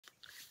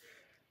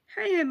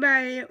Hey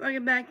everybody,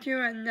 welcome back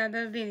to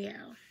another video.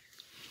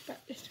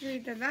 But this will be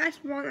the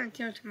last one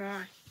until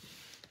tomorrow.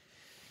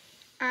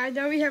 I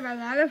know we have a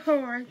lot of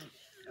homework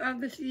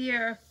of this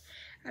year.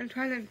 I'm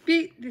trying to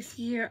beat this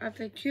year of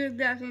the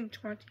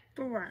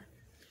 2024.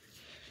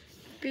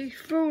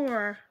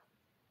 Before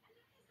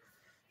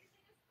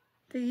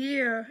the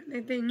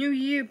new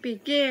year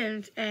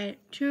begins at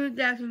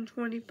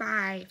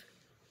 2025.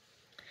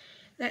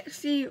 Let's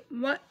see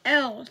what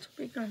else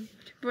we're going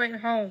to bring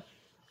home.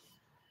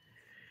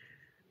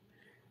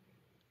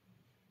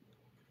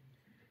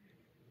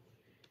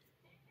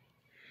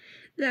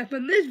 Now for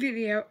this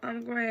video,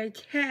 I'm going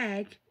to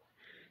tag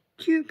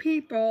 2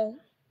 people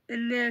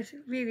in this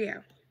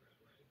video,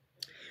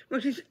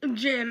 which is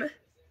Jim,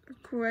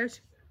 of course,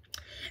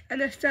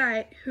 and the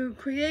site who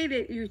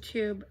created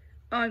YouTube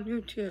on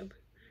YouTube.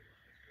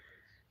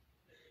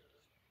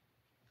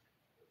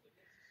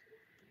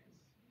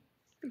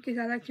 Because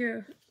I like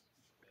to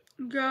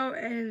go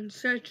and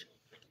search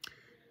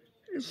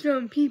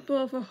some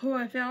people for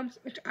horror films,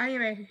 which I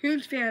am a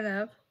huge fan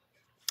of.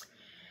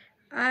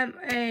 I'm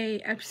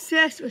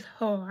obsessed with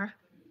horror.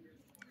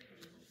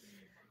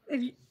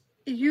 If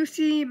you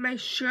see my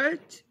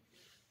shirt,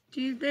 do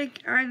you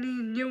think I need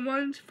new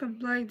ones from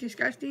Bloody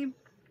Disgusting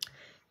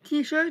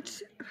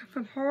t-shirts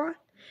from horror?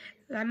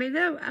 Let me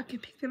know, I can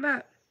pick them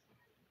up.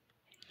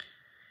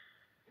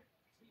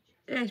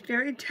 It's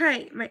very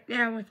tight right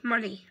now with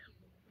money.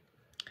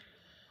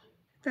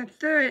 The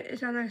 3rd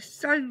is on a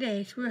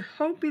Sunday, so we're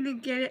hoping to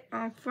get it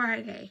on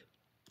Friday.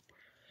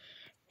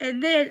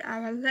 And then I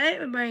will let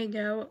everybody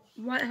know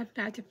what I'm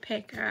about to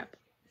pick up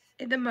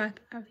in the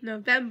month of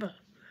November.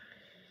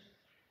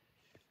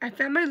 I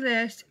found my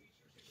list,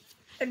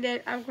 and then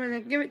I'm going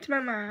to give it to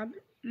my mom.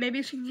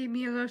 Maybe she can give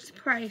me a little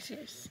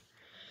surprises.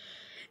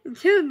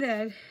 Until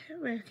then,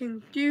 we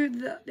can do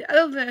the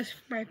other list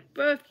for my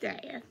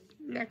birthday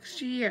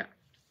next year,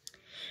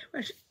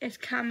 which is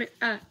coming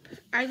up.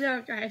 I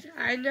know, guys,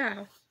 I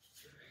know.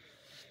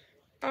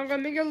 I'm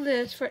gonna make a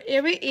list for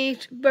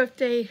each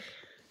birthday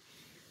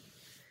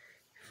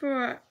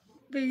for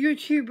the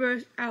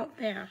YouTubers out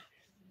there.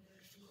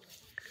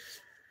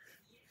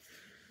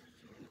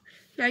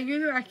 Now, you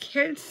know I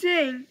can't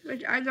sing,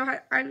 which I know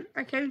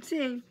I can't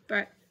sing,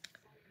 but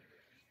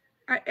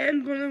I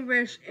am gonna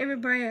wish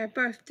everybody a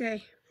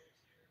birthday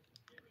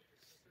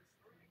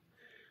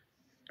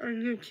on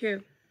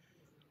YouTube.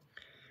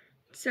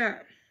 So,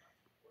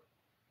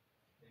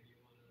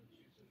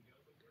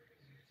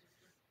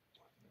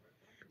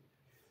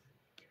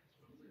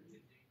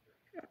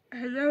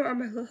 I know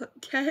I'm a little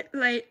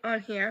late on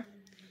here.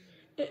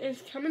 It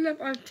is coming up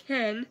on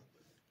 10.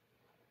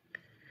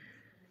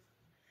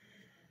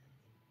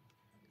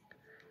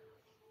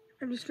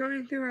 I'm just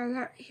going through a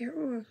lot here.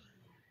 Ooh.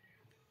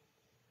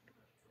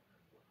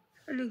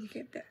 I need to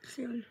get that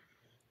soon.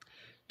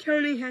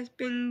 Tony has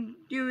been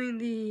doing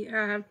the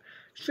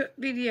short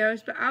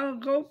videos, but I will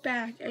go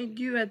back and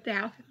do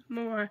 1,000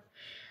 more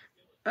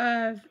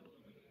of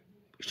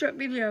short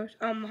videos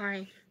on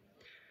mine.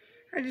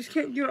 I just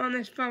can't do it on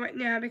this phone right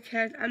now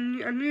because I'm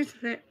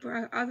using it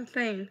for other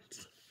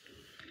things.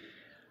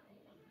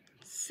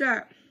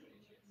 So,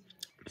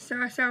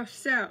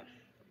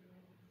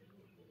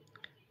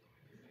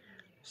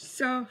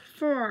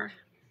 for,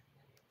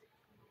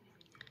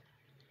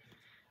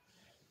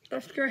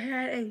 let's go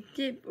ahead and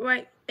dip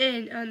right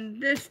in on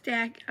this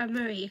stack of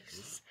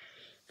movies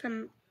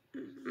from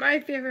my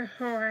favorite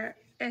horror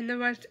and the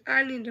ones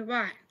I need to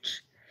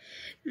watch.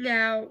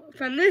 Now,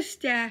 from this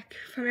stack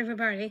from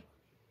everybody,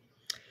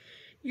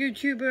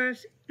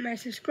 YouTubers, my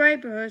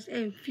subscribers,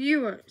 and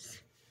viewers.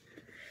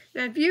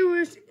 Now,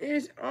 viewers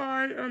is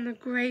on the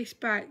gray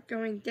spot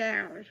going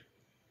down.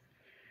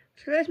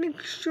 So let's make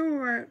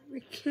sure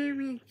we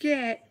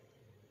get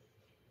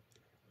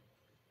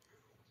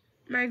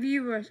my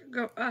viewers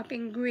go up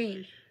in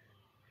green.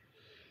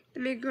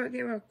 Let me go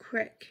there real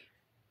quick.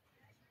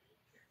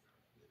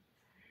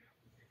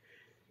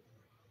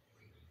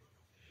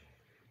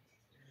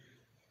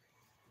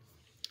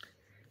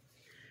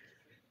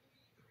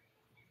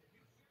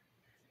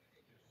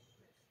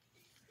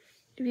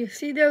 If you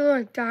see the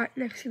little dot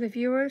next to the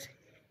viewers,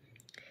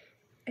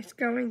 it's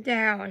going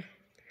down.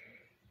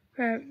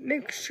 But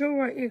make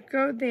sure you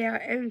go there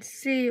and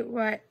see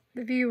what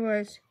the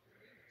viewers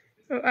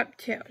are up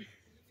to.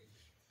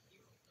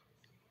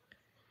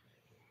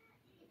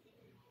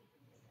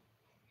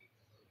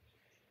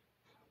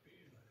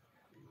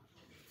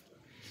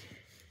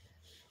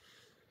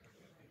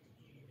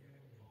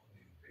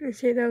 You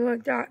see the little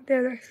dot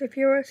there next to the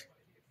viewers?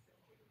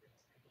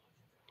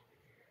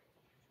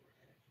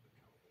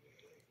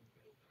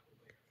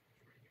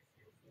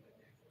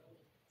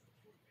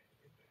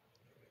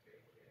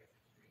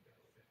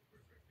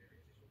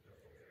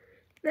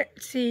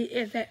 Let's see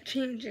if that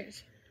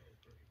changes.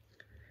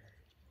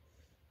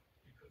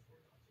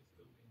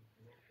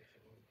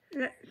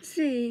 Let's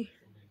see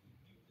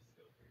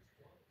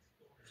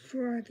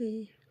for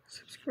the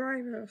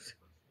subscribers.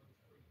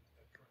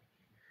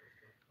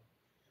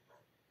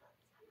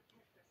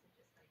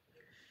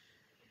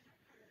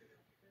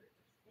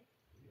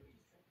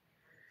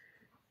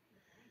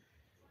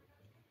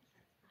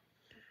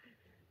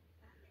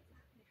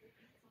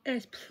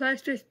 It's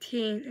plus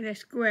 15 and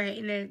it's gray,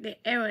 and then the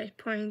arrow is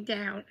pointing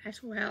down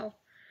as well.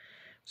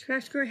 So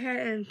let's go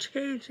ahead and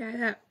change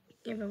that up,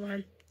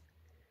 everyone.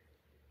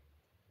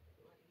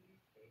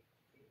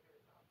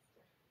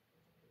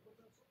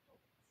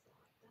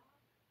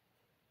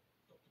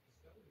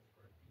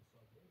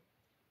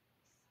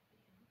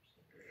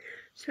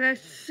 So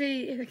let's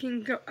see if it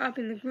can go up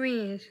in the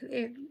greens,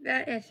 if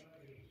that is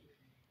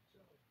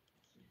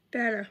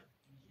better.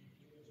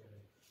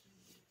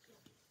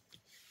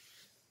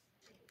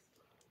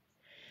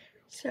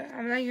 So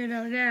I'm letting you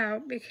know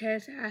now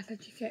because I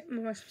thought you get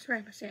more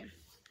subscribers in.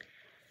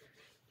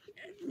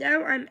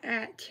 Now I'm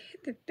at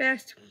the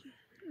best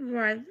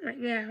one right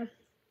now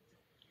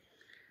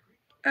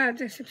of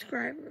the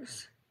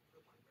subscribers.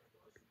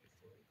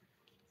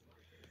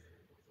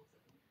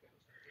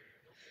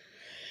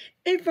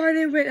 It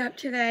finally went up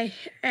today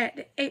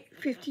at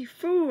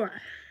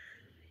 8:54.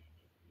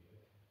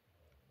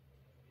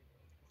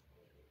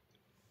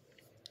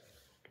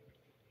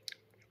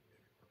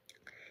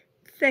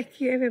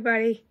 Thank you,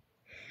 everybody.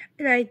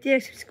 And I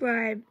did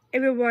subscribe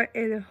everyone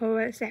in the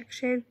horror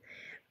section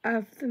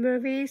of the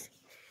movies,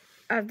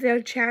 of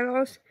their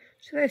channels.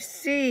 So let's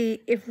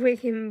see if we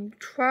can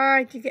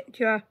try to get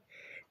to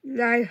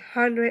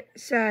 900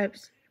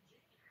 subs.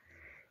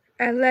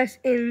 At least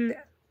in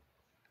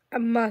a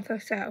month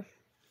or so.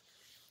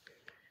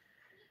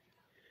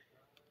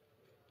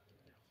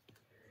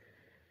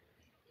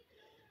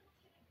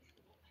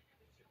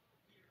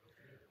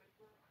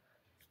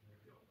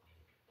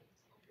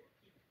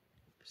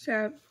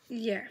 So,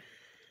 yeah.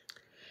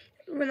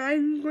 When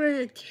I'm going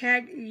to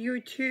tag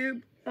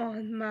YouTube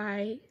on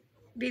my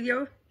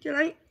video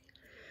tonight,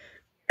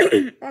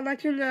 I'd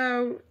like to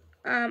know,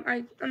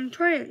 I'm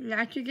trying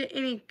not to get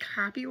any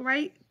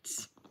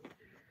copyrights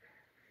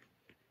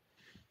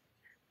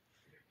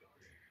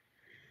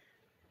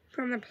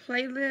from the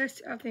playlist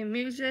of the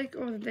music,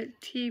 or the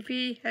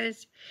TV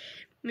has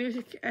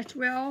music as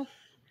well.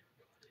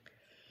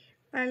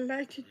 I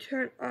like to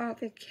turn all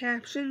the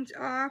captions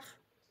off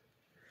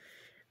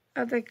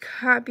of the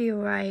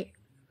copyright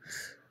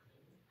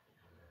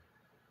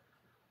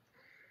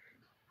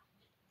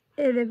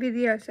in the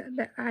videos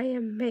that I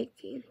am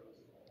making.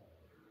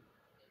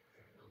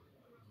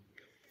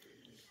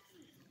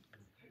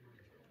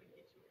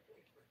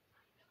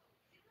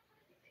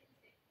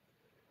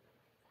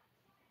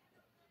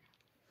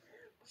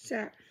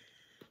 So,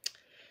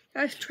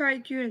 let's try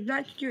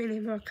not to do any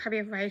more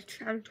copyrights.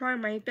 I'm trying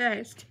my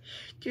best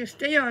to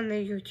stay on the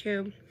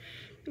YouTube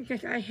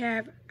because I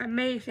have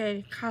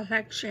amazing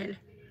collection.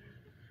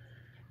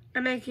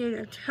 I'm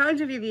making tons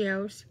of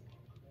videos.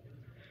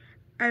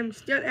 I'm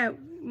still at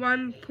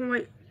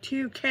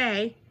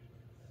 1.2K,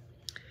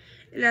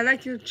 and I'd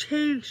like to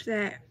change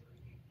that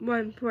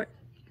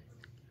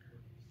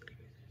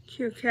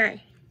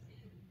 1.2K.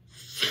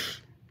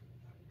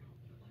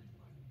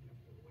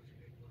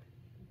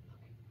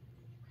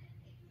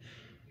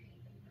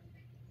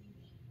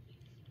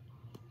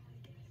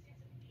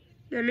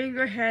 Let me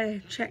go ahead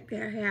and check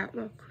that out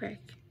real quick.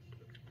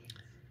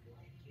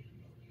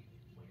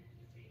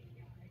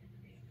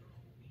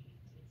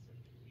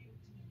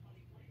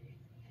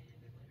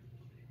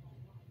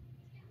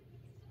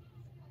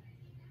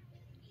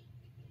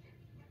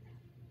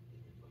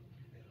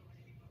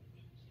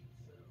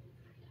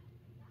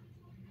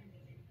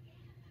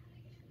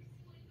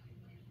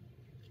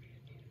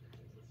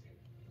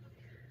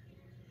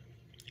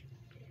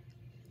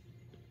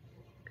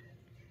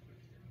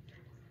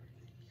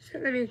 So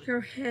let me go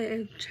ahead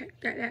and check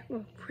that out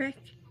real quick.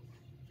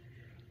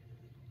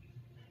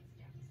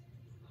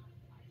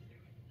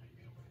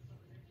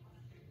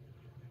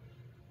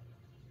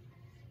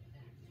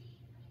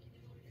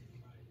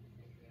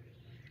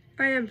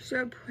 I am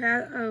so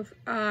proud of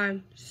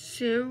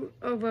Sue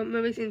over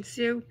Movies and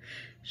Sue.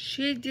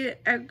 She did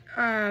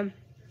a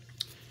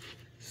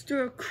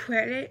store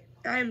credit.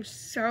 I am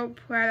so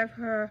proud of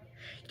her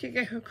to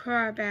get her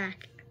car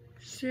back.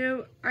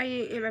 Sue, I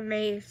am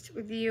amazed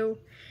with you.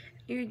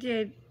 You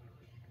did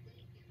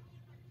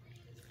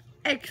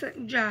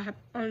excellent job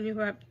on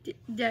your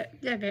debt.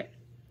 There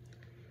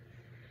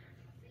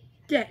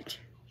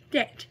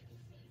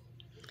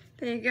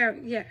you go,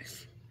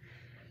 yes.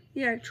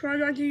 Yeah, try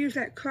not to use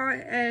that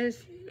card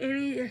as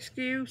any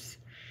excuse,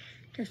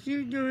 because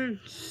you're doing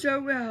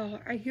so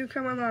well and you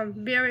come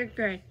along very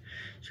good.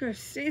 So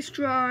stay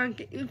strong,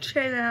 get your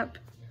chin up.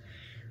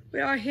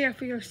 We are here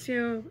for you,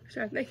 Sue,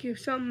 so thank you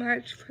so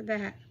much for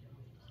that.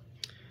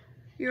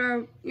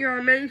 You're an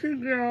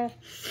amazing girl.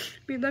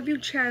 We love your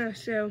channel,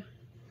 Sue.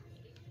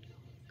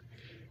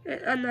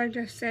 And I'm not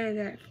just saying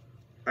that.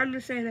 I'm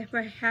just saying that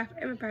for half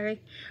everybody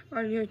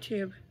on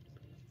YouTube.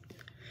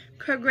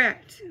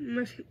 Congrats,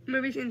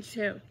 Movies and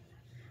Sue.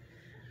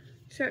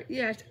 So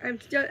yes,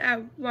 I'm still at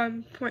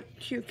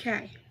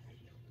 1.2K.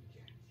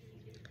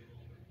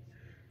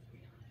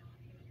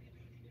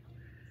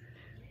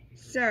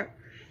 So,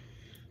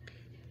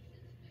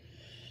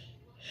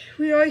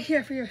 we are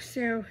here for you,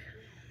 Sue.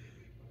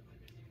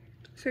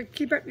 So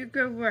keep up your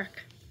good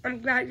work. I'm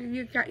glad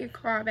you got your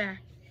car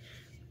back.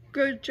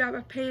 good job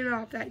of paying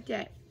off that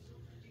debt.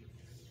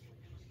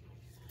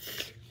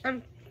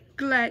 I'm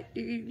glad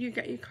you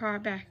got your car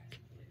back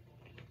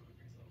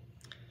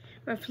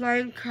with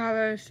flying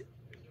colors.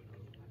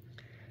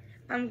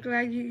 I'm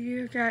glad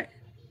you got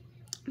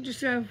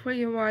deserve what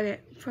you wanted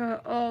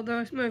for all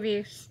those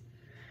movies.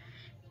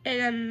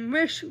 And I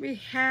wish we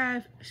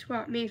have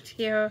swap meets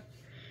here.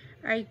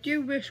 I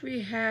do wish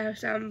we have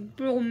some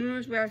Bull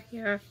Moose around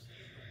here.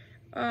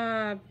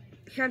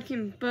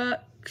 Hampton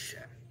Books,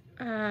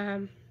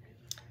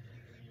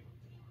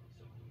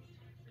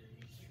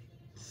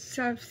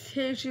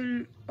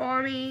 Salvation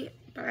Army,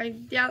 but I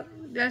doubt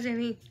there's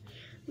any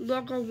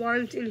local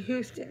ones in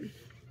Houston.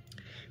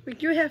 We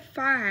do have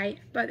 5,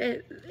 but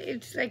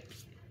it's like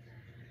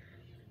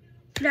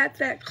not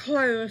that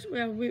close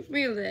where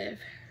we live,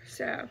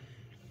 so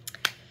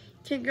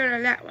can't go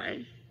to that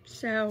one.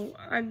 So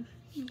I'm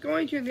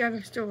going to the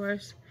other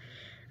stores.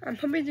 I'm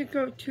hoping to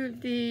go to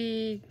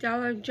the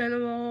Dollar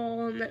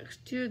General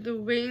next to the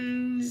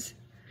Wings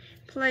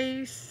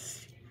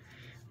place.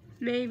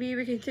 Maybe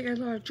we can take a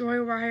little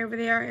joyride over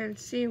there and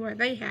see what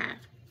they have.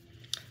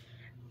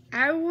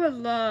 I would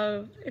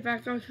love if I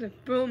go to the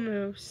Bull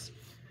Moose.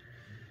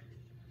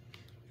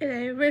 And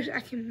I wish I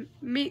can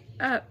meet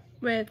up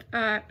with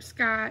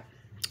Scott,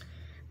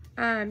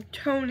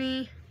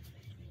 Tony,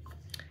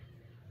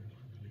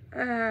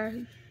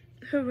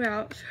 who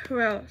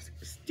else?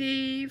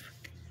 Steve,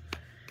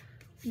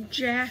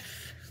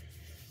 Jeff.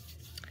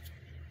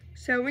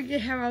 So we can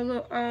have our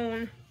little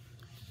own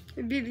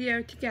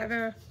video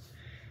together.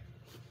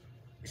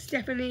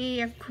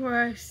 Stephanie, of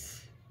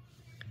course,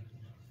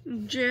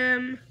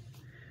 Jim.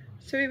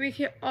 So we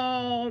can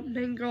all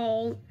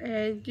mingle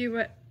and do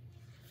it.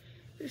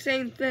 The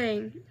same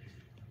thing,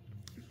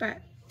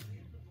 but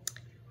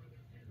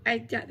I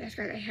doubt that's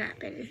gonna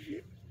happen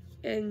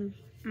in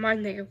my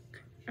neck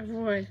of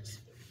woods.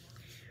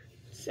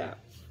 So,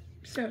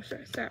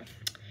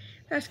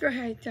 let's go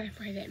ahead and dive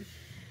right in.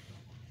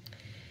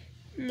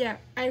 Now,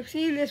 I've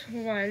seen this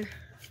one.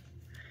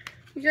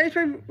 You guys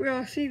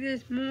will see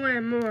this more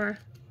and more.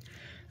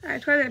 I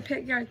try to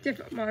pick out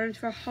different ones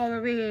for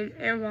Halloween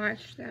and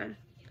watch them.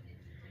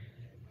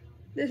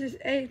 This is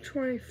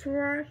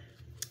A24.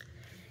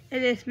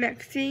 And it's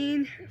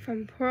Maxine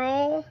from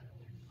Pearl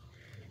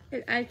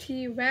and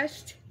IT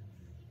West.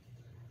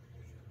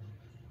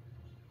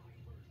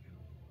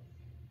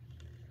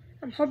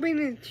 I'm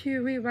hoping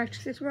to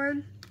rewatch this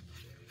one.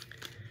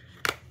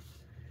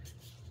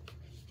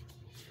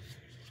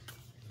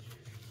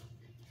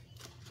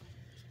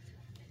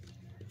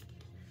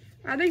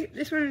 I think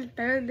this one is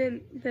better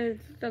than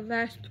the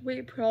last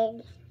 3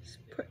 Pearls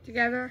put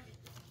together.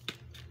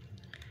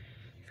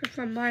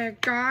 From Maya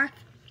Goth.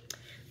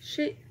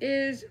 She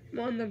is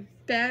one of the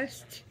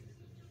best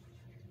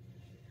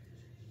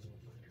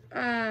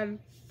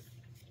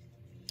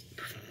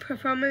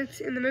performance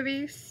in the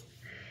movies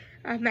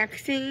of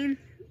Maxine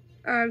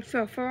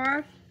so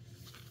far.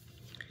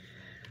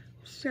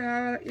 So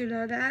I'll let you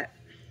know that.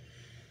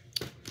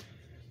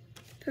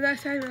 The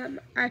last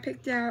time I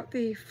picked out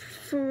the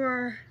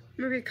 4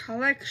 movie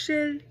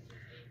collection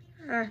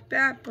of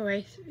Bad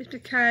Boys is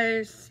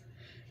because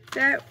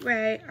that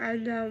way I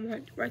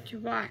know what to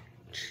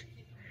watch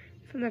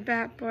from the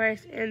Bad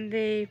Boys in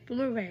the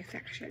Blu-ray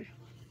section.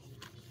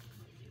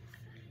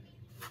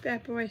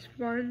 Bad Boys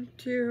 1,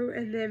 2,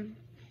 and then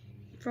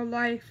For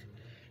Life,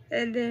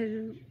 and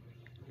then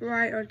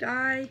Ride or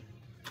Die.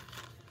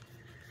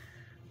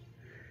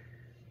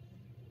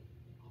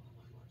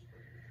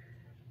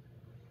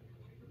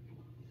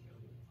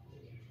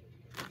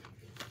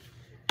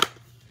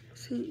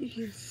 So you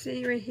can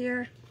see right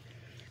here,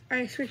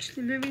 I switched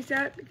the movies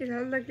up because I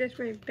like this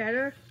way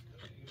better.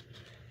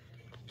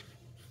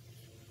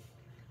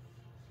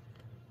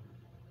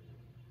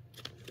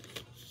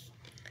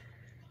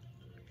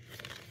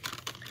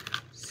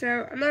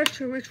 So I'm not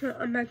sure which one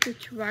I'm about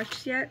to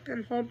watch yet, but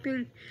I'm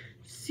hoping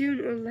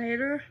sooner or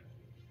later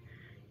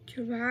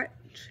to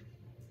watch.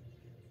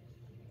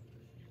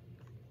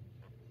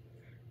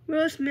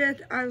 Will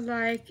Smith I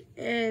like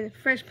in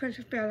Fresh Prince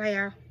of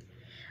Bel-Air.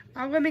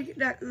 I'm gonna make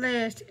that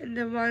list and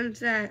the ones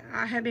that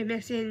I have been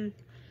missing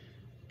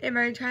in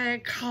my entire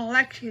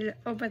collection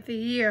over the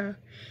year.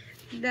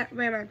 That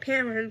way my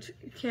parents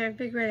can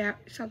figure it out,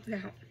 something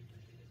out.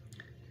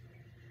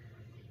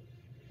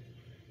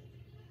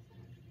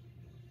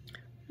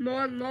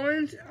 Martin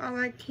Lawrence, I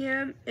like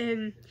him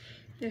in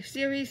the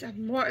series of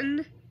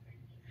Morton.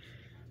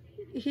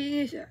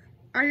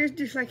 I just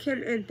dislike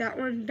him in that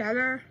one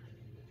better.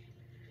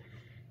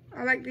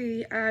 I like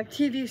the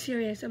TV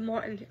series of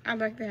Morton. I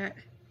like that.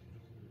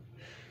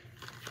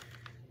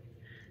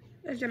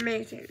 It's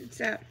amazing.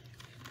 So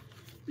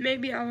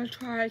maybe I will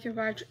try to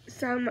watch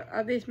some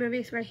of these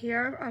movies right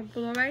here on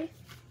Blu-ray.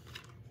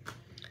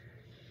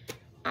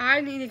 I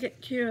need to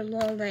get to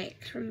Long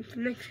Legs from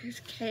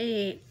Nicolas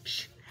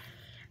Cage.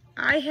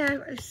 I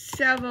have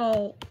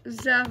several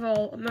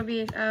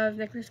movies of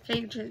Nicolas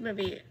Cage's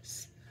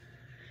movies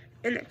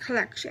in the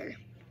collection.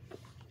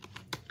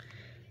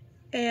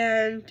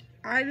 And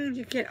I need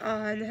to get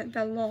on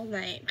the Long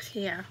Legs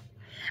here.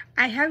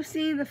 I have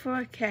seen the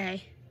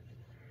 4K.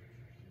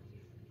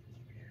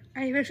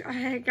 I wish I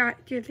had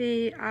got to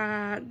the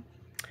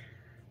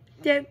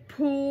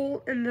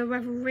Deadpool and the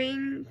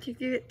Wolverine to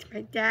give it to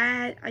my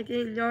dad. I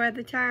didn't know at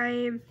the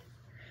time,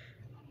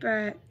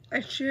 but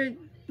I should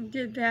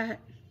did that.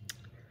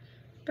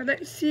 But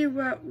let's see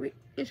what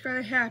is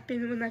going to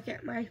happen when I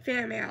get my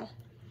fan mail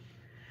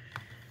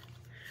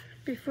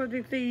before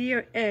the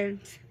video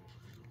ends.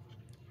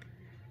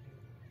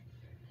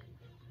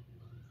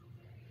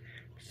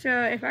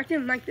 So if I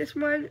can like this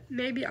one,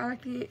 maybe I'll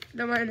like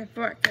the one in the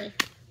 4K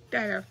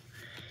better.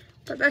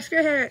 But let's go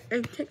ahead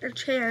and take a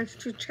chance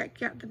to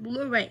check out the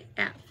Blu-ray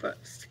app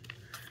first.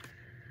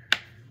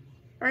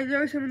 I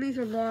know some of these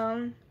are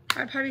long.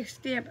 I probably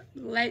stay up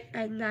late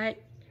at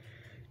night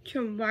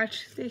to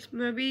watch these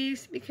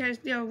movies because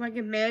they're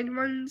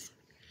recommendations,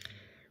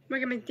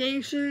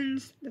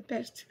 the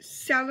best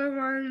seller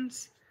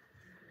ones.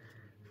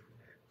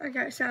 I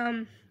got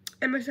some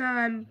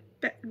Amazon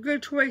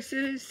Good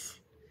Choices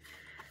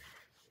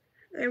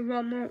and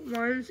Walmart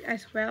ones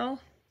as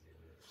well.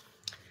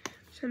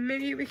 So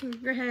maybe we can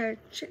go ahead and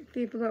check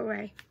the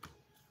Blu-ray.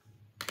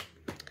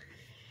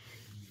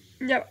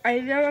 Now, I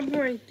know I'm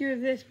going to do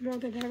this more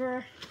than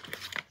ever.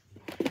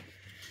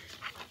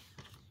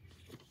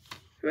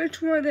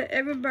 Which one that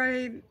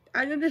everybody,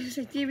 I know this is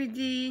a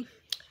DVD.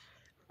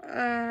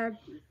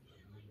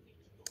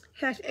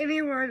 Has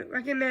anyone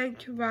recommended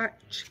to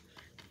watch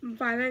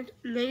Violent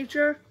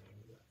Nature?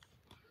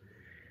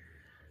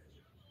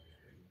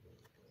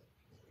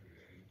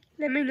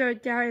 Let me know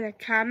down in the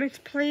comments,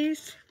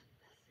 please.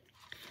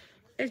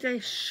 It's a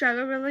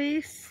Shudder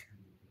release.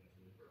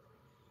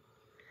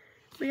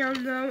 We all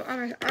know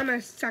I'm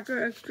a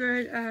sucker of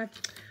good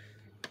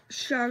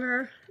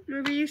Shudder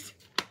movies.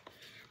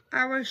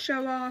 I will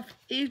show off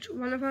each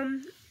one of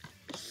them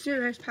as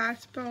soon as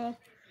possible.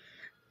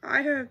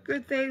 I heard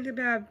good things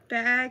about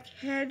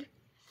Baghead.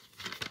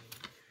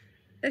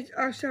 It's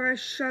also a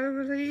Shudder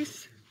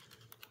release.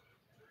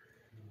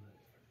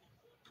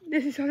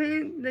 This is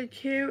only the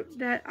two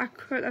that I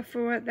could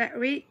afford that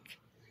week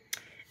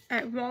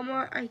at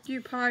Walmart. I do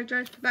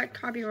apologize for that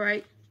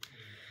copyright.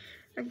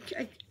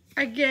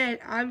 Again,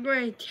 I'm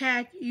going to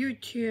tag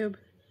YouTube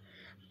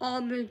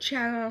on the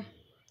channel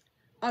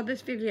on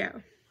this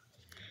video,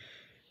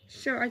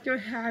 so I don't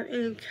have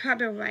any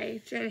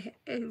copyrights, and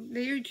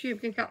the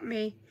YouTube can help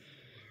me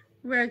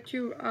where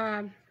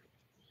to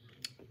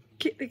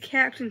keep the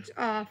captions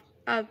off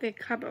of the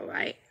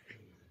copyright.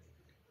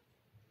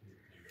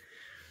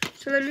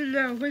 So let me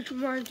know, which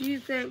one do you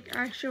think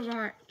I should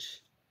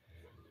watch?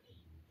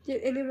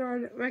 Did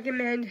anyone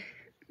recommend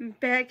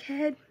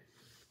Baghead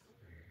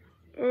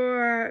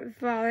or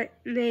Violent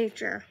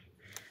Nature?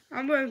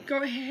 I'm going to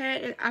go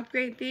ahead and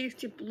upgrade these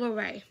to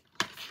Blu-ray.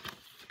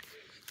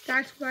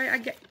 That's why I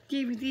get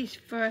DVDs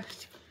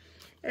first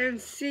and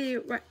see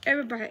what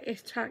everybody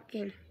is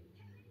talking.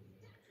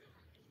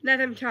 Let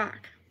them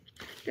talk.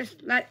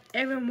 Just let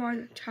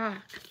everyone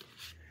talk.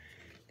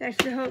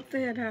 That's the whole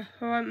thing about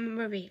horror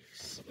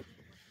movies.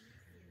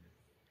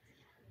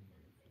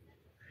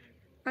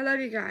 I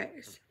love you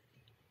guys.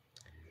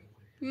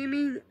 You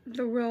mean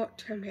the world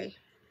to me.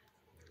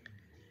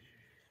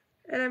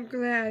 And I'm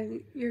glad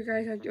you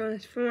guys are doing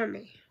this for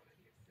me.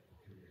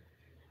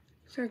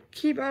 So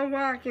keep on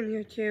walking,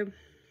 YouTube.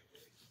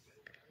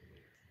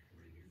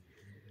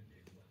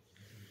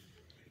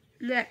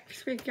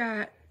 Next, we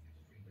got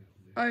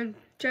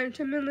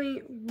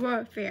Ungentlemanly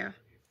Warfare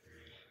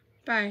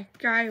by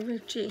Guy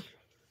Ritchie.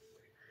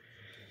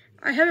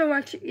 I haven't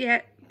watched it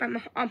yet, but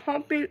I'm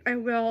hoping I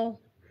will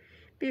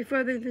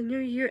before the new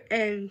year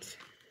ends.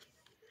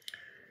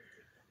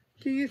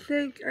 Do you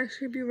think I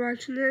should be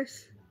watching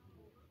this?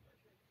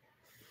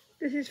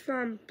 This is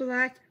from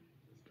Black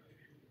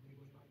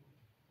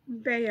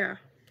Bear.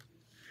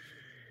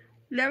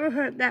 Never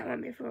heard that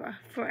one before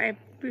for a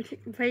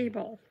boutique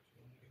label.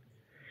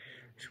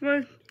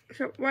 So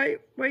what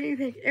do you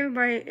think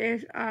everybody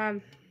is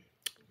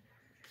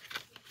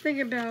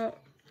thinking about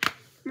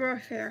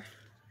Warfare?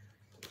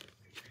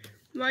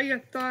 What are your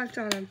thoughts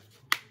on them?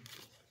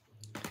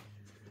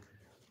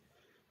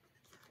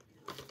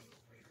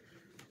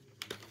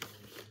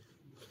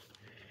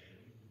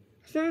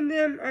 Some of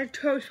them I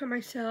chose for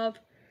myself.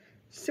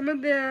 Some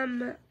of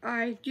them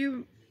I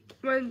do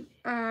want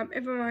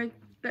everyone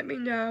let me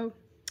know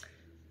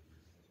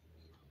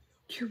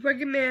to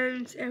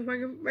recommend and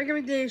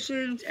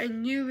recommendations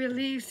and new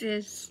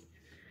releases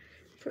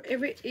for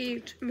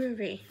each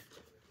movie.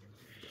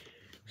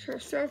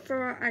 So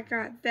far I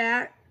got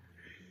that.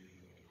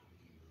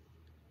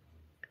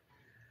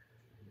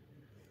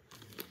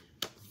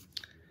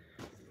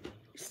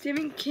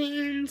 Stephen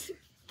King's,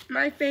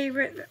 my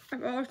favorite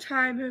of all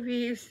time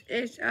movies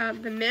is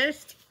The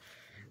Mist.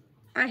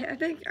 I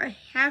think I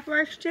have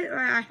watched it or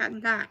I have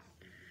not.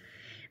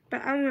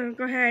 But I'm going to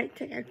go ahead and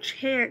take a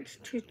chance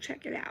to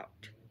check it out.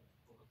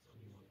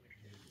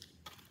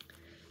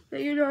 Now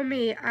you know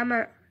me, I'm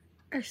a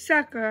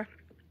sucker,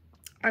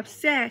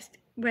 obsessed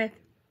with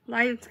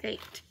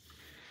Lionsgate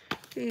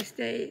these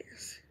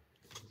days.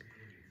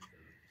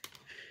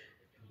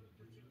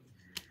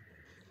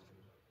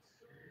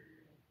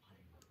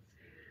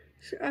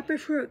 So I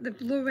prefer the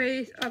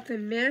Blu-rays of The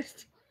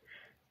Mist,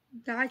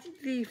 not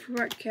the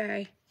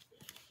 4K,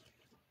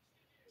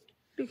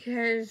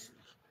 because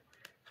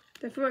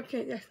the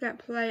 4K does not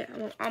play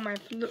on my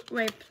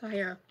Blu-ray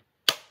player.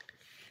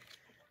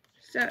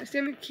 So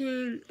Stephen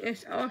King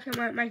is also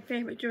one of my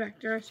favorite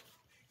directors.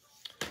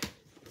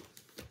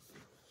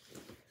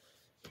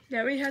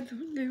 Now we have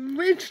the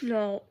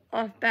original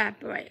of Bad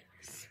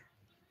Boys.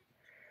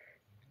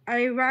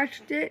 I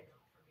watched it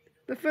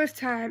the first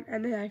time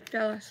and then I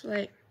fell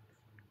asleep.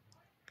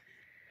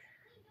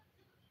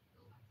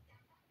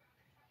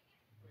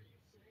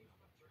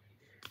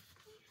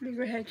 Let me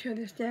go ahead and turn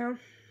this down.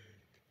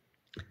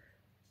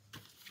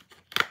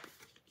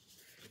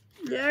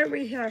 Now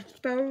we have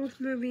both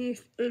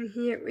movies in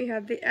here. We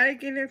have The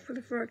Alligator for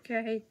the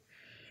 4K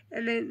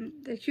and then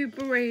the two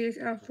Blu-rays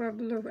are for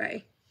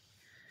Blu-ray.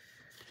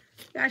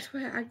 That's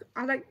why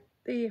I like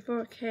the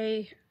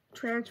 4K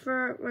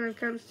transfer when it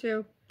comes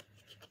to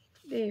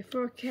the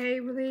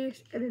 4K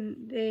release and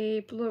then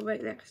the Blu-ray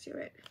next to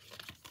it.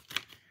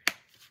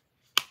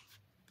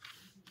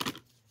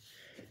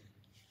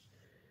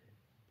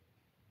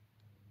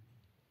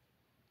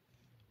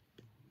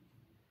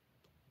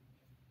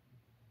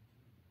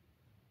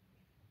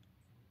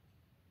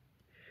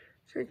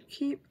 So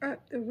keep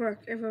up the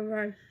work,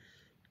 everyone.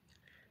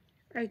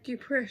 I do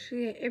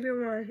appreciate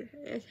everyone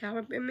is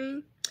helping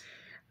me.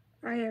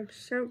 I am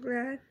so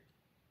glad.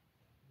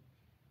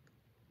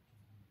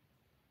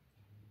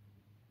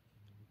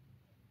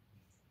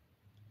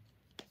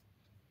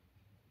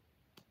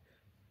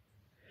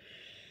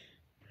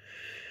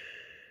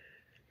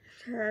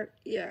 So,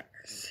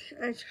 yes,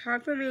 it's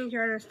hard for me to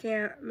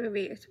understand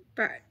movies,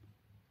 but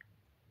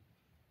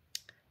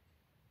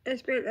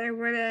it's been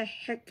a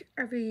heck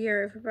of a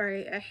year,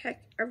 everybody. A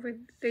heck of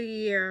the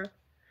year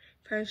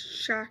for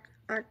Shock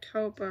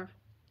October.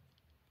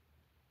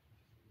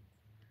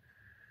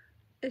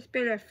 It's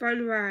been a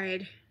fun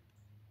ride,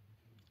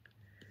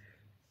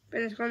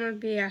 but it's going to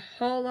be a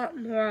whole lot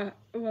more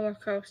roller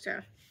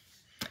coaster.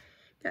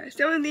 Now,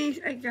 some of these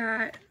I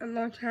got a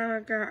long time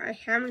ago. I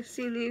haven't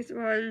seen these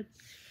ones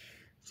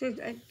since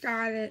I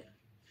got it.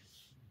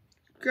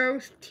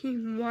 Ghost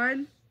Team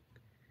 1.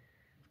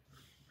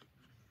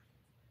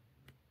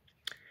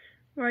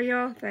 What do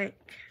y'all think?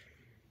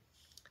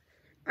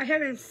 I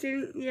haven't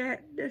seen it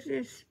yet. This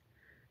is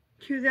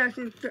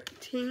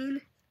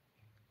 2013.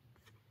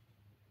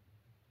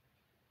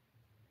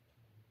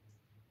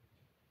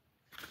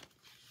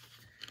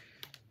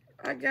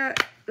 I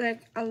got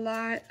like a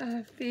lot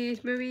of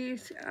these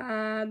movies.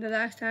 The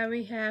last time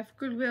we have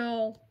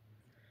Goodwill,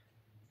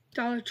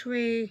 Dollar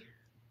Tree,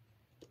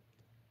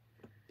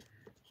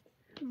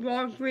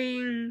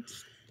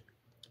 Walgreens,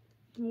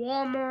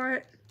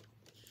 Walmart,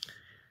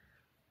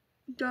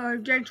 Dollar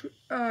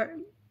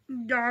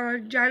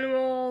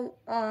General,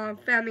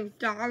 Family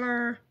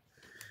Dollar,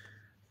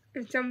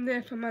 and some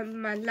there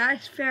from my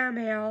last fan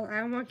mail.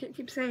 I don't want to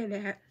keep saying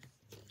that.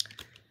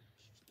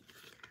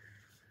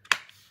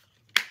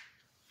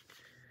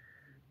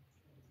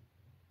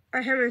 I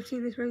haven't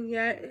seen this one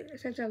yet in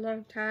such a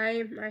long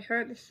time. I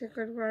heard this is a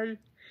good one.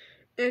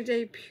 It's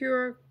a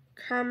pure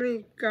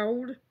comedy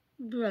gold.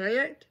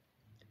 Brilliant.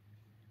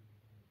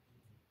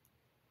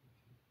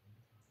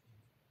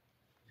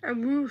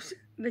 Ruth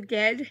the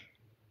Dead.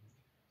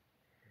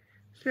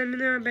 So let me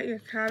know about your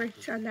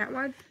comments on that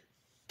one.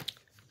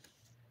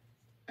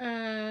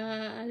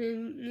 I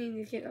didn't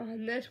need to get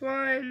on this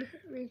one.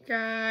 We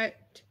got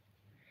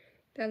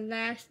The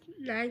Last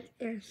Night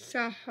in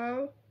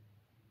Soho.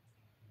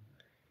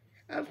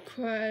 Of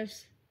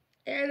course,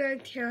 Anna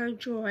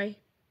Taylor-Joy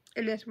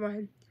in this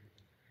one.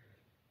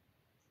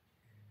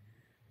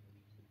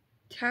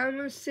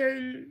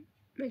 Thomasin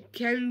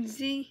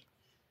McKenzie.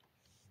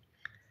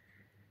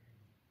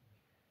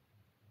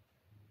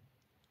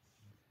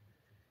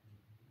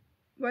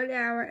 One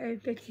hour and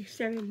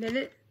 57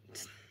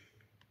 minutes.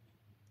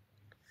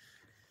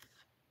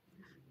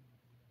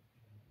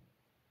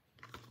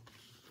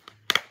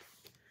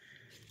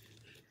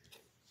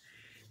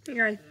 We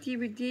got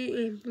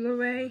DVD and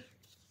Blu-ray.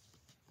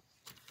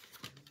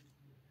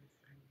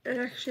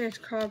 Actually, it's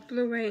called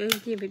Blu-ray and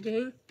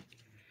DVD.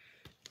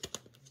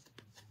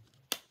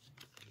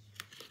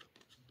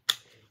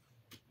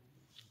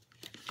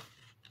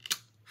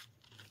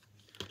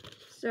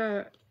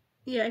 So,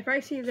 yeah, if I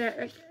see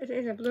that it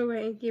is a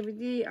Blu-ray and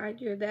DVD, I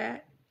do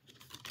that.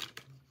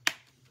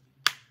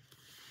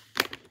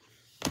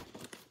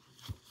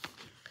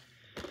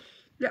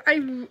 Now,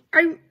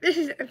 this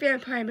is a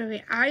vampire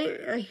movie. I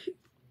am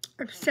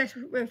obsessed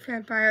with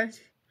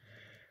vampires.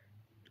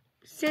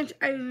 Since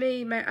I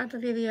made my other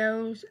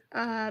videos,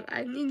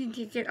 I needed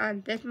to get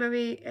on this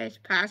movie as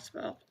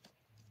possible.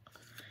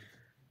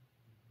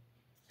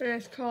 And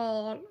it's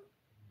called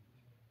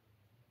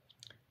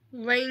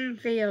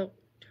Rainfield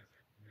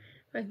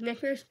with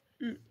Nicholas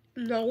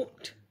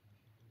Nolte,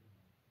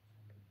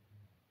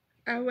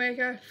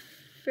 Awega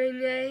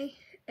Finney,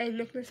 and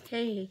Nicolas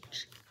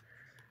Cage.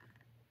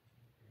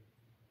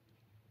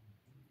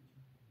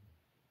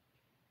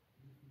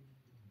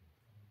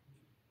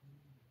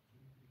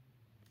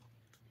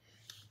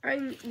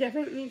 I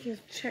definitely need to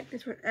check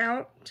this one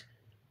out.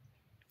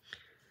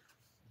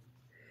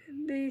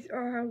 These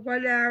are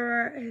 1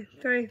 hour and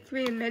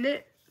 33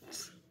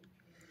 minutes.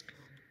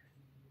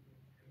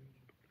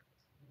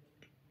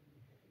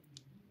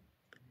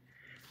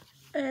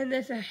 And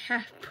there's a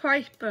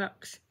half-price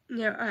books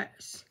near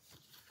us.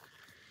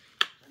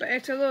 But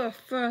it's a little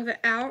further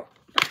out.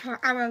 But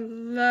I would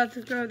love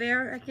to go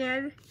there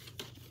again.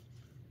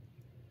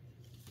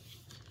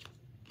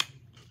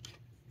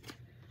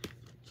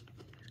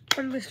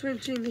 I'm just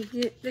switching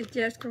the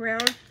desk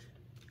around.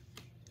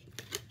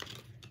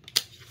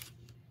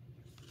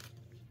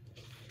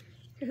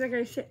 Like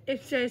I said,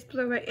 it says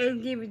Blu-ray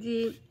and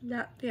DVD,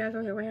 not the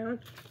other way around.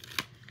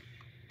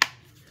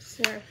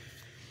 So,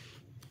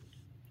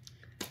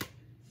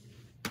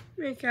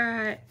 we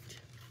got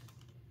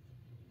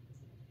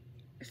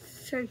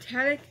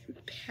Satanic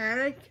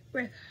Panic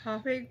with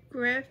Harvey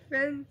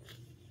Griffin,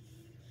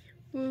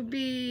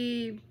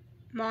 Ruby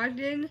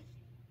Marden,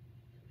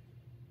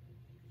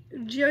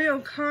 Jerry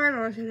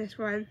O'Connell is in this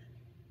one,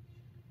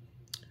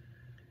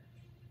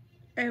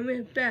 and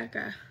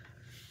Rebecca.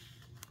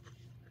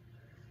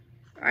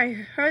 I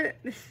heard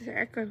this is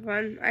a good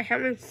one. I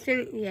haven't seen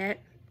it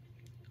yet.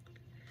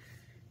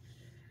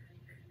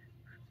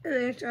 And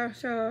it's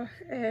also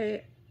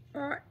a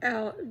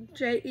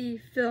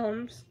RLJE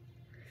Films.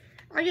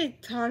 I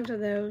get tons of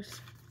those.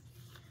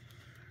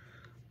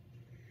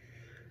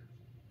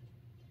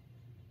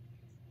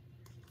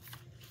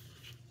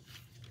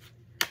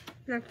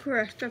 And of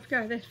course, I've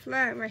got this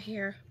flag right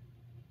here.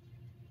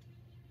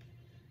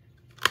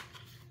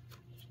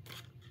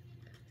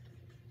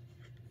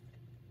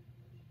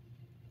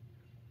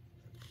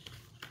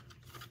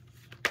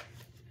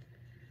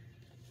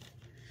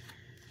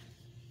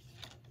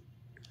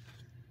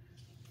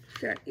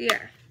 So, yeah.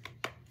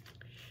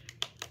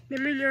 Let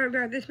me know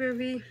about this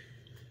movie.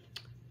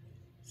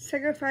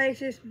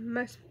 Sacrifices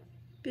must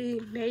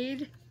be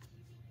made.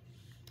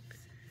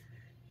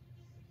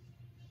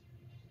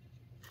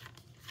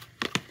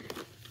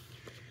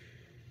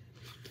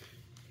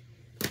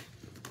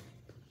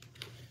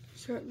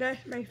 So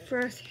that's my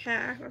first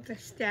half of the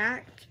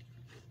stack.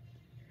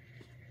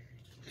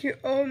 2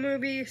 old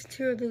movies,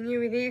 2 of the new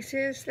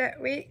releases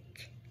that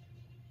week.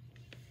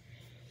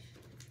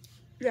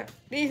 Yeah,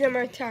 these are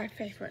my top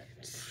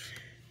favorites.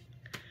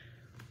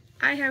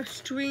 I have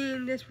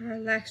streamed this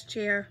one last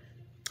year,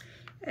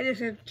 and it's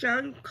a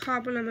John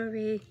Carpenter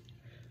movie,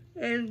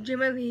 and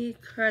Jamie Lee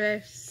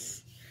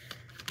Curtis,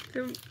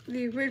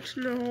 the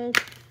original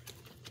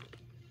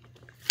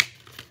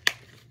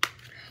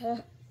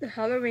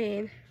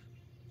Halloween.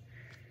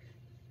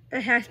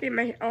 It has to be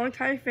my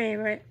all-time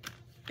favorite.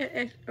 It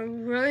is a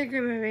really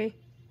good movie.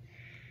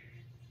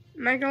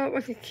 Michael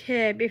was a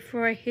kid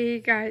before he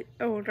got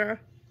older.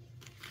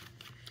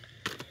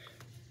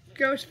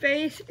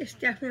 Ghostface is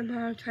definitely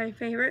my all-time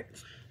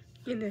favorite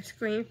in the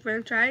Scream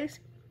franchise.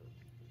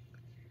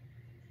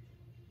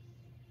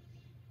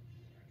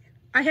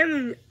 I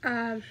haven't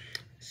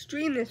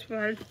streamed this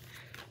one,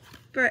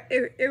 but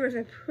it was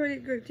a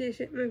pretty good,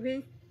 decent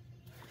movie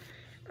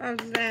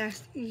of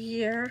last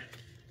year.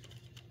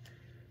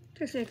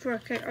 Just a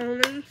 4K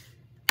only.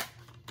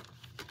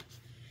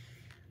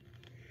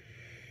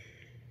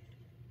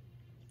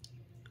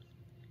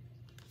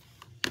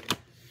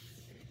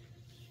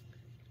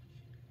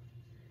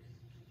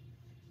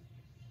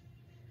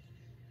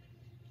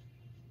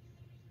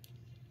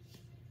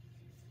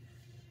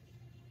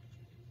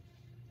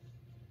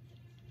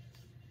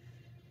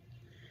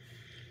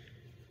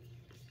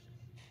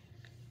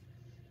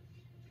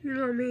 You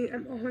know me,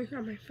 I'm always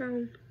on my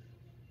phone.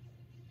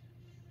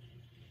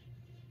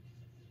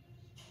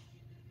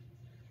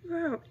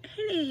 Wow,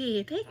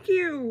 Eddie, thank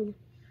you.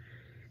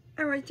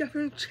 I will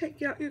definitely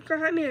check out your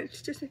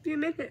comments just a few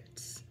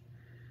minutes.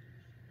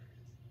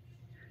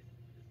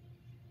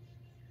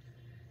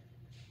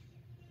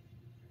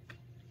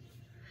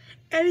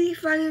 Eddie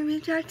finally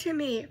reached out to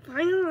me,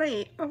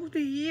 finally, over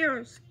the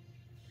years.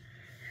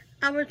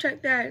 I will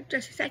check that in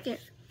just a second.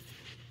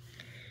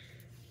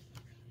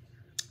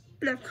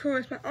 And of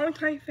course, my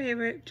all-time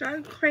favorite,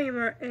 John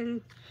Kramer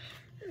in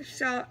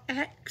Saw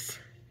X.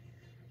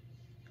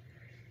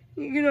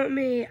 You know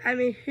me,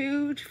 I'm a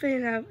huge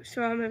fan of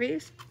Saw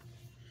movies.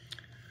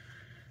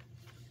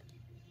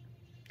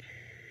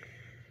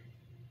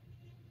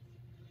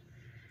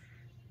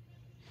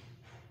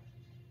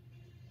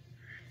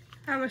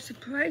 I was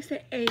surprised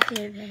that A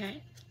did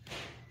that.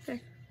 It's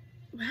like,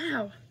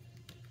 wow.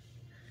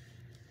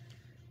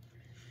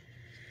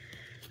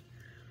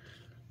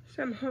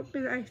 So I'm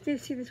hoping I did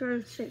see this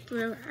one sit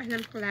through, and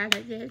I'm glad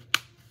I did.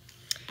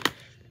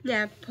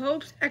 Now,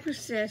 Pope's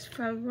Exorcist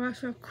from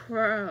Russell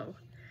Crowe.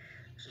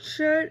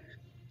 Should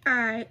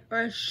I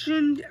or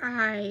shouldn't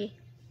I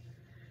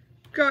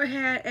go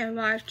ahead and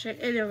watch it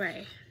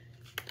anyway?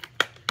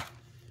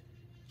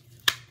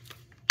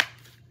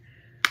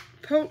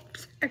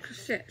 Pope's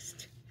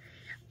Exorcist.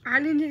 I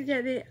need to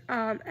get the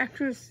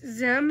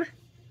Exorcism.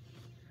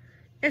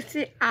 It's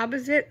the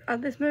opposite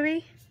of this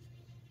movie.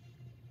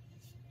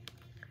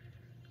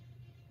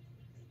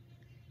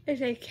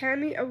 is a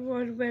Academy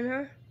Award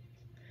winner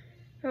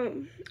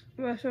from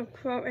Russell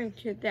Crowe in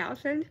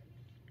 2000.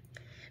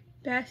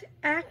 Best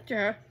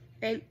Actor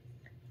in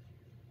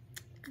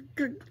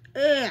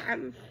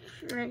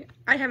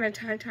I have a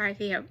tongue tied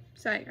here.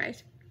 Sorry,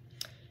 guys.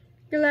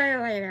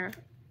 Gladiator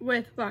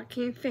with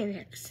Joaquin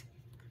Phoenix.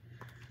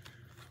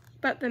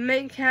 But the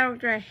main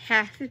character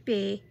has to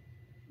be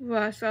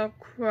Russell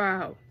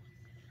Crowe.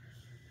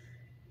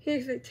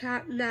 He's the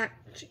top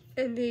notch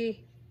in the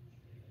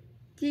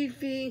Da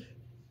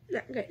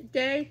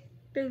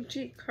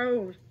Vinci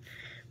Code,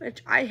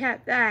 which I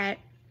have that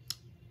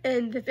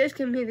in the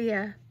physical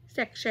media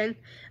section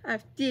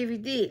of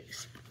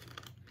DVDs.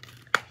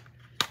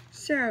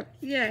 So,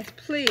 yes,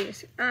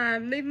 please,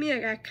 leave me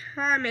a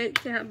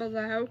comment down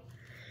below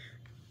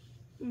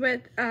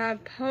with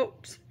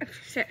Pope's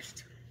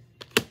Exorcist.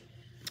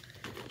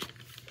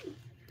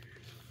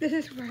 This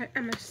is why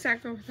I'm a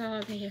sucker with all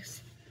of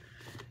these.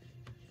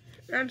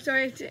 I'm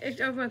sorry,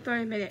 it's over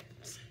 30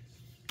 minutes.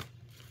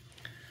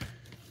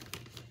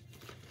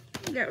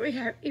 Now we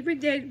have Evil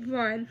Dead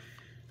 1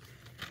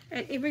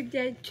 and Evil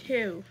Dead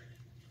 2.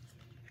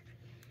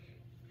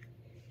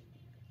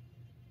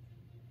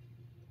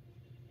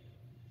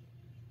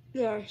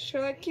 Now,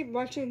 should I keep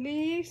watching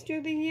these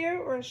through the year,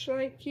 or should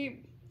I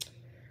keep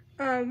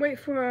wait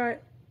for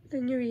the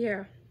new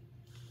year?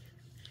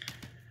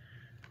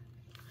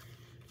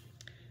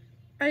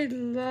 I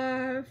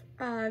love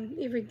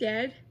Evil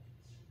Dead.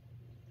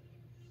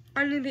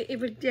 I need the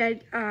Evil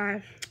Dead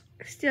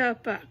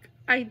Steelbook.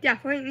 I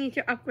definitely need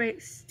to upgrade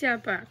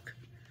Steelbook.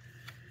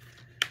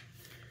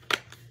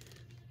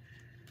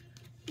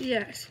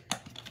 Yes,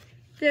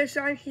 this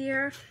on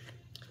here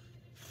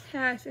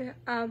has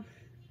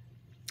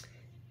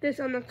this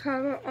on the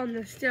cover on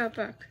the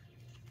Steelbook.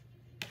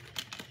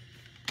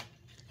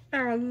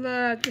 I would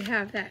love to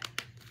have that.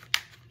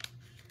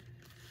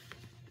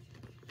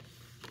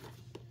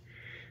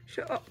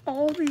 So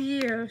all the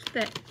years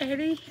that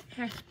Eddie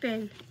has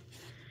been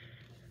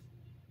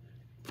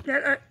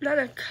not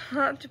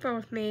uncomfortable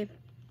with me,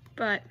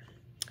 but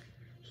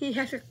he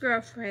has a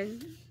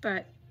girlfriend,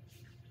 but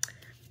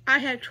I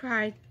had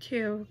tried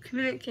to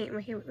communicate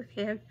with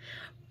him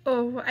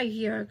over a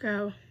year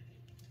ago.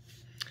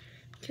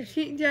 Because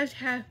he does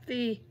have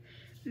the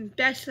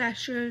best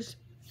slashers,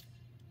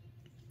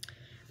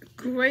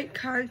 great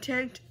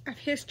content of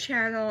his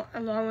channel,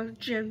 along with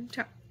Jim's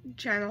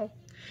channel,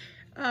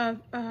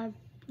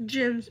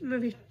 Jim's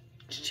movie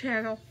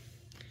channel.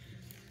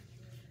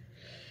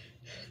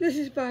 This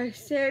is by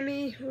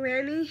Sammy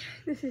Raimi.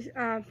 This is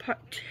part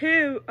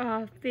 2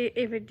 of the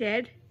Evil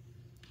Dead.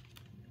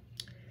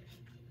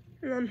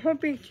 And I'm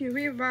hoping to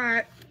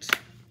rewrite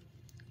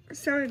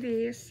some of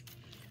these.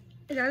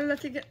 And I'd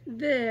love to get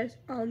this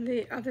on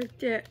the other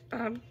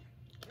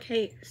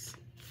case.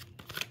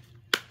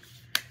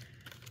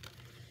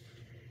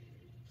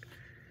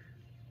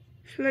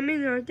 So let me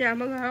know down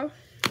below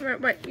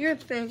what you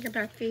think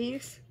about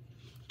these.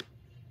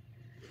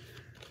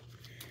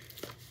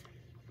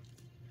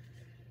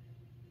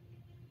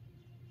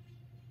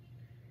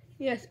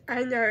 Yes,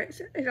 I know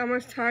it's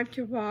almost time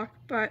to walk,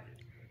 but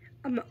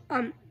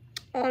I'm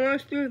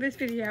almost through this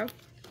video,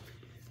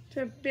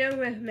 so bear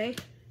with me.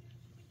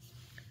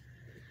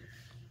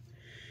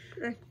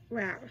 Like,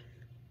 wow.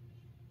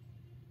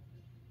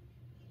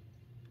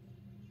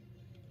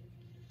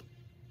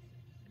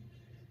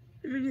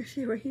 Let me just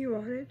see what he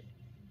wanted.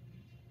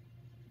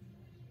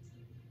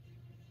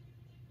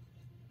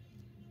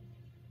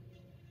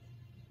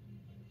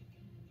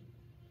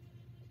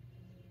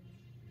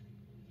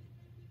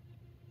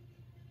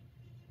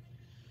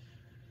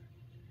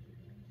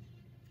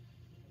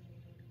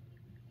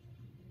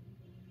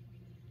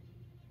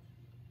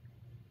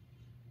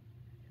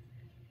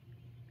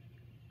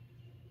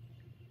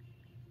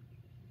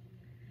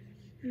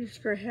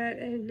 Just go ahead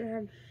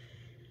and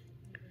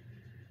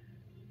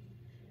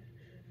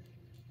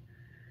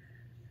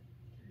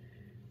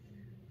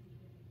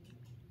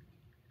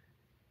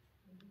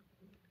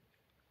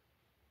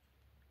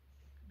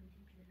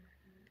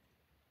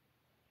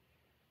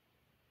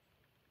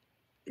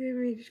let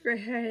me just go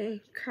ahead and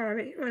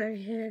comment one of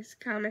his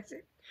comments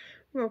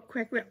real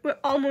quick. We're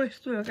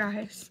almost through,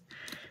 guys.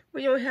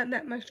 We don't have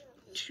that much,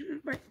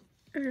 like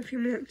a few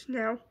minutes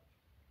now.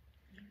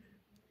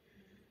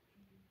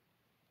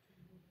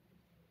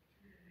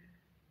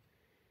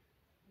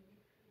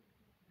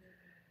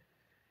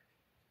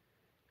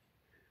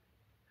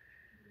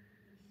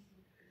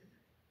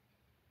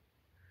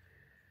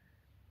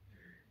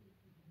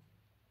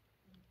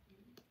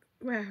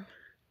 Wow.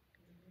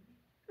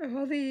 Of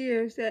all the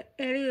years that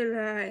Eddie and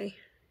I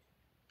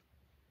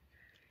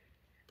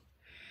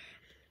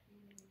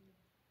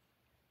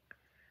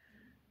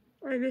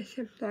miss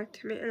him talk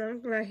to me, and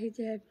I'm glad he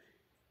did.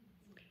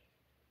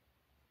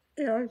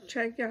 And I'll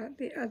check out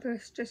the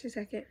others just a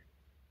second.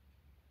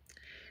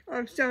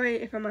 I'm sorry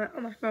if I'm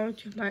on my phone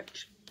too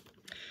much.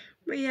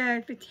 We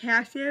have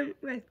Potassium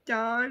with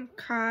Dawn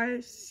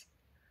Carlos.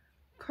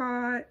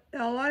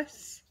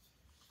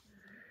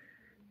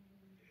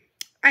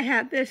 I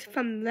had this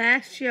from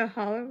last year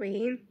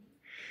Halloween.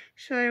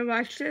 Should I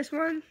watch this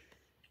one?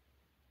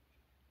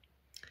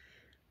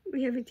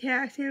 We have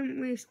attacked him.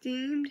 We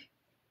esteemed.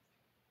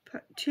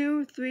 Part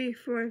 2, 3,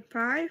 4, and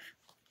 5.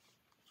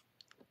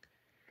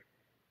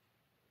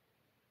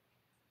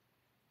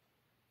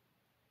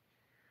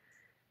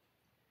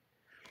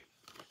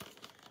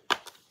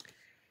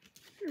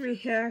 We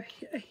have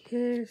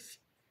his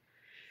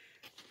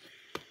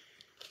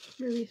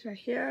movies right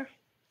here.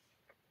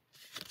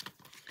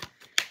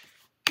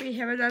 We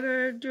have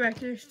another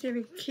director,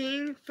 Stephen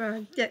King,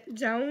 from Dead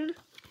Zone.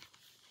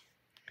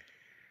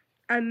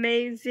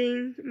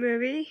 Amazing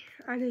movie.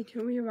 I need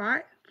to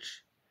rewatch.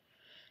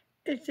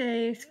 It's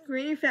a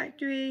Scream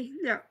Factory.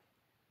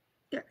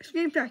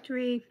 Scream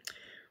Factory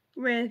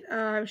with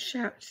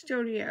Shout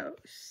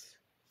Studios.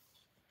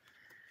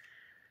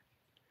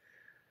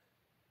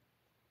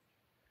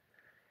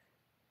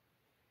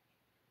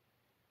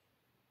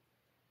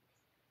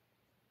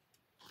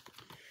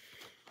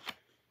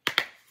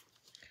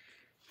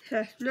 It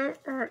has no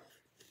art,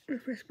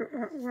 replaceable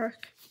artwork.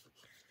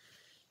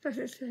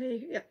 Doesn't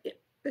say,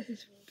 this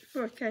is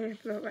 4K and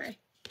Blu-ray.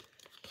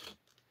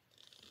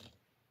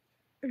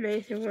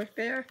 Amazing work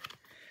there.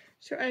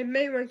 So I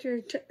may want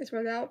to check this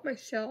one out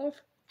myself.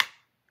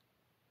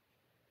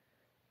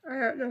 I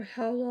don't know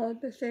how long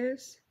this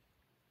is.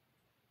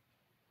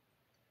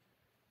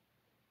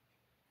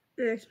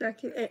 It's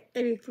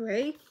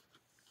 1983.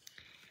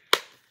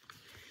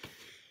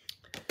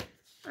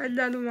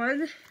 Another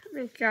one,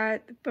 we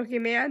got The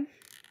Boogeyman.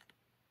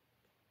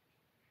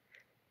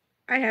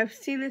 I have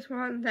seen this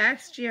one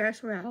last year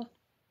as well,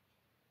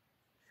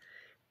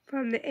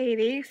 from the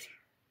 80s.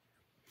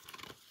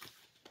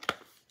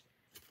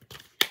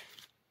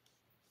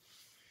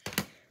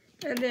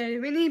 And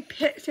then Winnie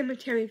Pet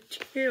Cemetery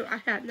 2, I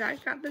have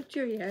not got the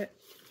 2 yet.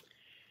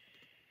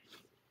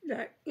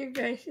 But you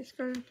guys, this is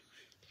going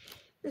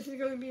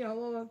to be a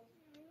little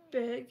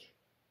big.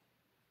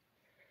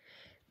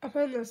 I'll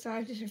put on the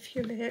side just a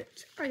few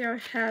minutes. I don't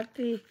have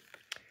the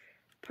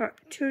part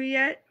 2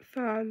 yet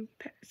from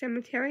Pet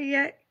Cemetery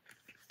yet.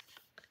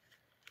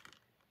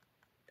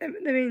 Let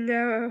me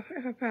know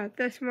if I bought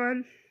this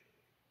one.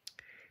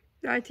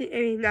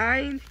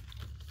 1989.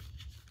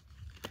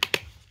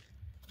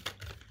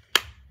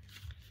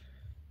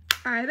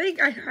 I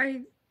think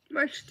I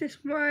watched this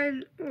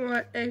one,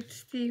 or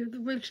it's the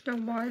original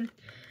one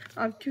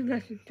of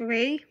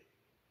 2003.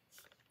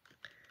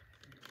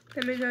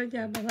 Let me know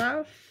down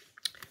below.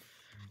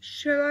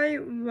 Should I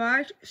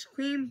watch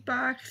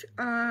Screambox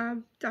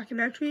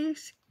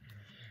documentaries?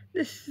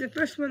 This is the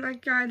first one I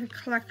got in the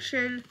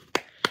collection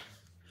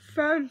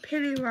from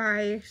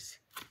Pennywise.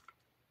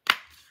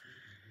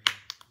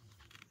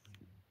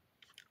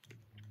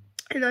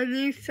 And I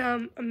need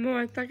some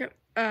more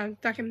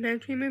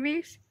documentary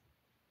movies.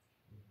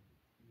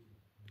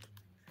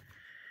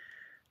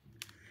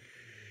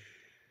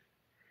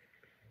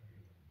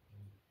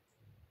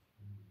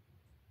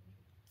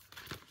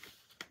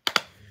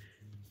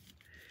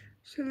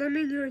 So let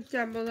me know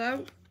down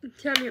below and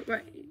tell me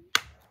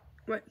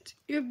what's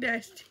your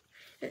best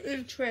and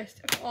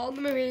interest of all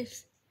the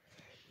movies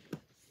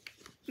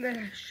that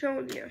I've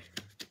shown you.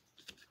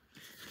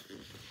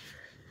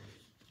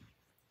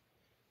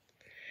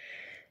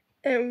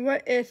 And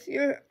what is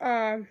your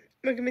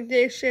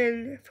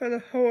recommendation for the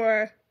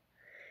horror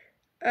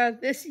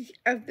of this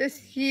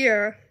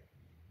year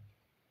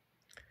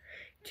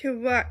to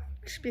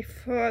watch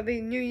before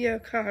the new year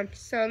comes?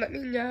 So let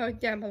me know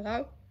down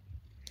below.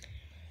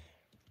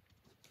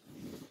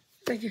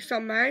 Thank you so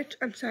much.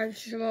 I'm sorry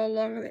this is a little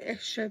longer than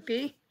it should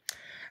be.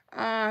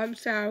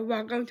 So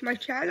welcome to my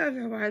channel,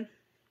 everyone.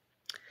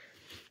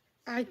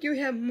 I do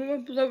have more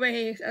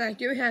Blu-rays, and I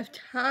do have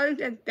tons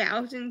and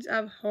thousands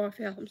of horror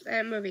films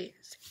and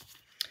movies.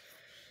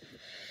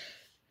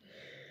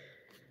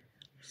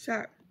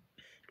 So,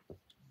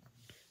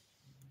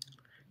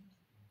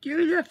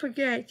 do not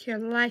forget to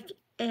like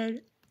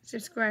and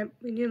subscribe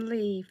when you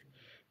leave.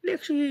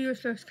 Make sure you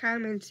use those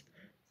comments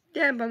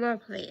down below,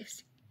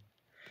 please.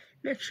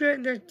 Make sure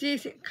they're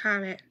decent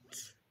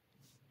comments,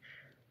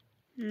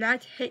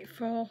 not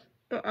hateful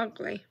or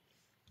ugly.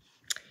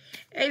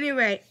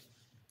 Anyway,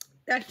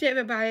 that's it,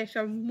 everybody.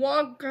 So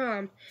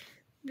welcome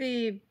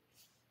the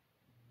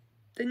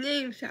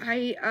names that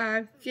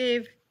I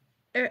gave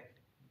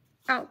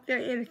out there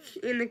in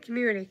the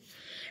community,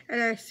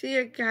 and I'll see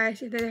you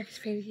guys in the next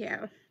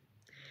video.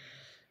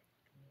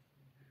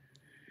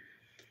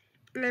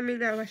 Let me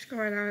know what's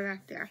going on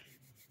out there.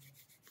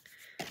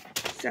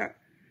 So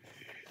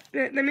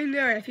let me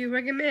know if you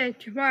recommend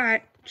to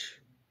watch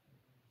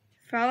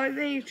Fallen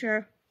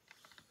Nature,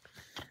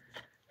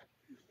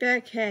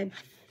 Backhead,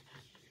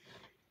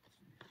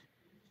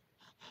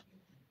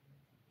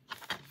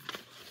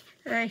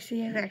 and I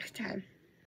see you next time.